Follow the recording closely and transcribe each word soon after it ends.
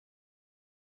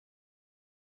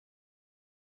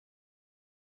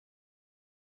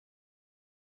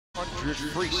200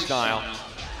 Freestyle.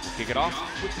 We'll kick it off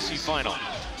with the C final.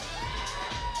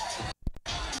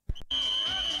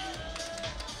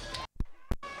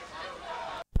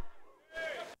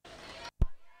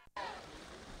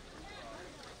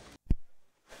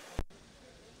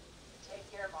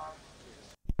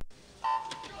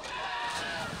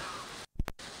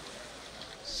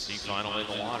 C final in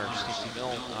the water. 200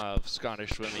 m of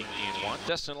Scottish swimming in 1.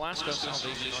 Destin, Alaska,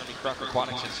 Salvation Army Croc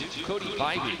Aquatics in 2. Cody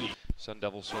Bybee, Sun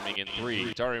Devil swimming in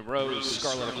 3. Darian Rose,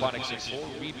 Scarlet Aquatics in 4.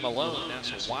 Reed Malone,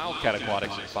 National Wildcat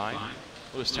Aquatics in 5.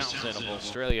 Lewis Townsend of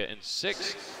Australia in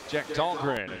 6. Jack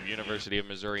Dahlgren of University of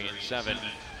Missouri in 7.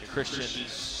 And Christian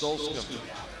Stolzman,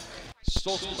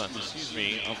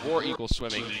 of War Eagle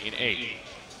Swimming in 8.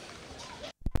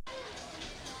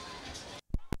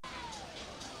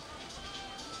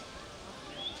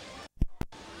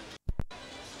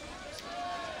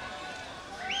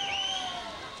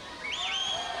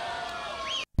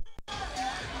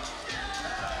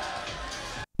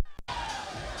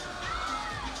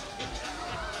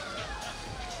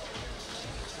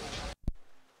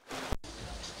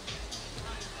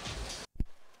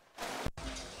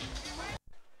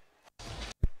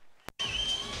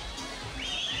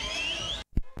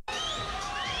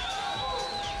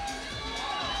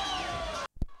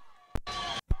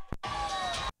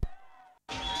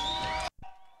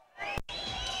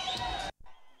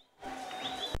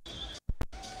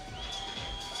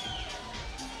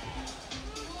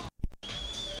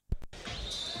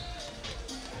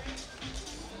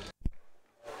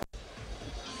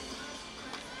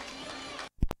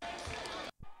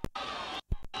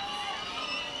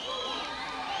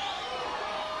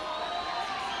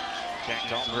 Jack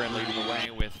Dahlgren leading the way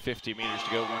with 50 meters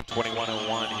to go.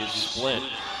 21.01 his split.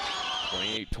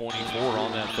 28.24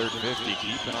 on that third 50.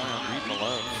 Keep an eye on Reed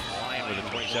Malone, flying with a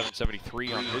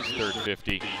 27.73 on his third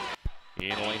 50 in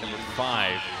lane number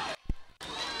 5.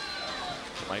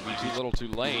 It might be too little too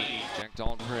late. Jack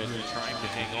Dahlgren trying to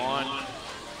hang on.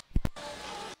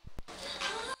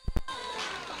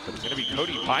 But it's going to be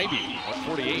Cody Bybee,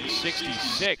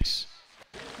 148.66.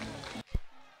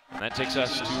 And that takes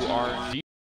us to our